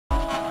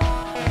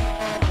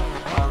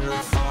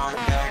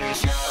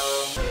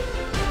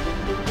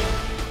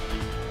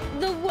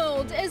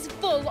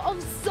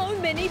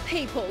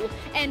people,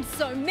 and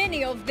so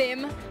many of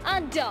them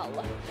are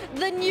dull.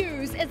 The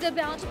news is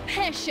about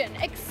passion,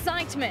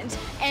 excitement,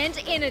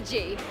 and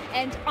energy,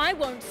 and I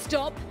won't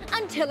stop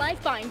until I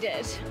find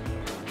it.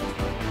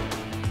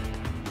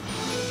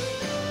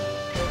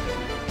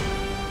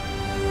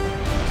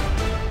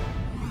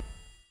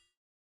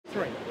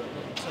 Three,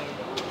 two,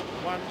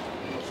 one,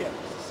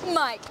 go.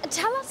 Mike,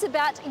 tell us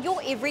about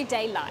your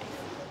everyday life.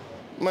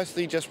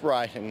 Mostly just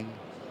writing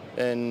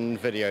in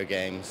video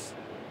games.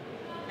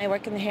 I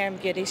work in the hair and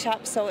beauty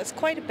shop, so it's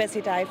quite a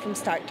busy day from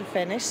start to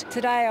finish.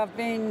 Today I've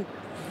been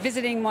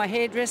visiting my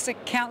hairdresser,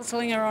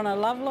 counselling her on her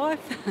love life.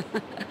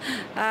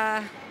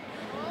 I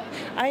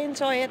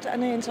enjoy it,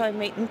 and I enjoy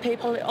meeting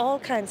people, all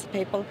kinds of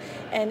people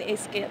in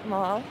Eastgate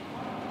Mall.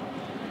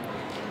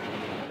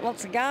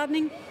 Lots of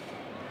gardening.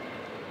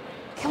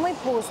 Can we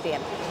pause there?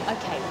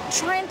 Okay,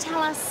 try and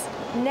tell us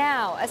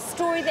now a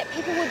story that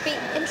people would be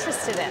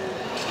interested in,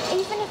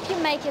 even if you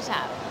make it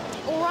up,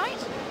 all right?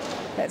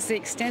 That's the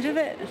extent of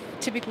it.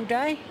 Typical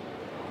day.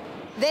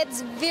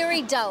 That's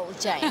very dull,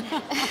 Jane.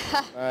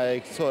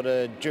 I sort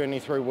of journey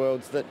through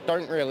worlds that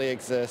don't really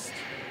exist.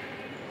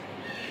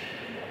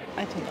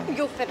 I don't know.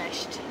 You're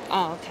finished.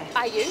 Oh, okay.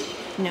 Are you?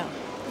 No,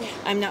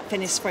 I'm not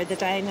finished for the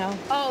day, no.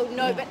 Oh,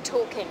 no, but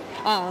talking.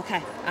 Oh,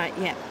 okay.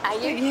 Yeah. Are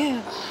you?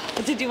 Yeah.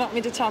 Did you want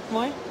me to talk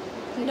more?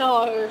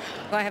 No.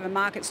 I have a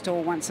market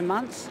stall once a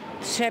month,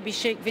 shabby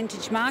chic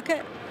vintage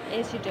market.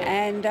 Yes, you do.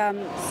 And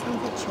See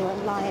that you're a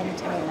lion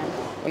tamer.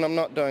 When I'm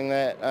not doing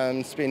that,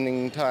 I'm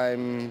spending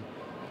time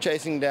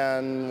chasing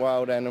down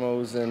wild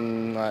animals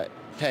and like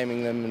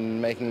taming them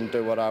and making them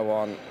do what I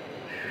want,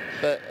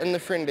 but in the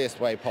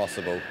friendliest way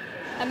possible.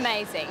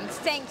 Amazing.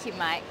 Thank you,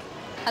 Mike.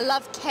 I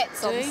love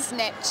cats on Do you?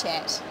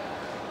 Snapchat.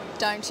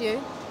 Don't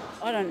you?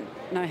 I don't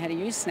know how to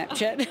use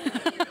Snapchat.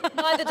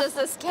 Neither does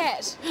this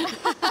cat.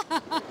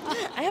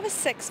 I have a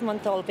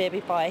 6-month-old baby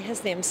boy.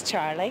 His name's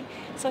Charlie,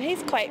 so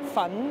he's quite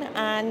fun.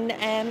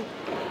 And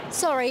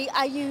Sorry,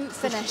 are you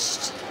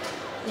finished?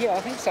 Yeah,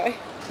 I think so.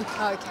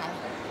 Okay.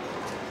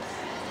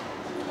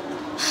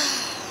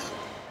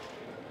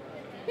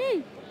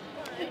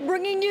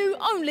 Bringing you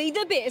only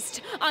the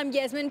best. I'm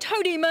Yasmin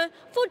Todema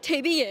for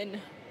TBN.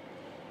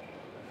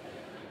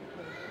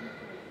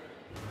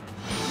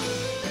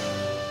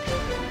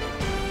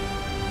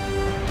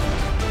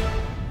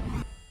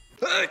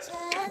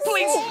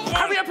 Please,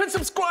 hurry up and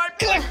subscribe.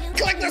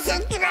 Click the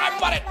subscribe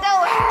button.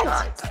 No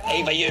ads.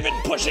 Ava, you've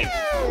been pushing.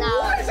 No.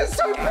 Why is it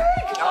so big?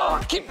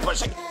 Oh, keep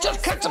pushing.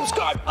 Just click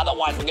subscribe.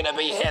 Otherwise, we're going to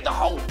be here the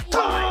whole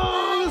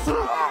time.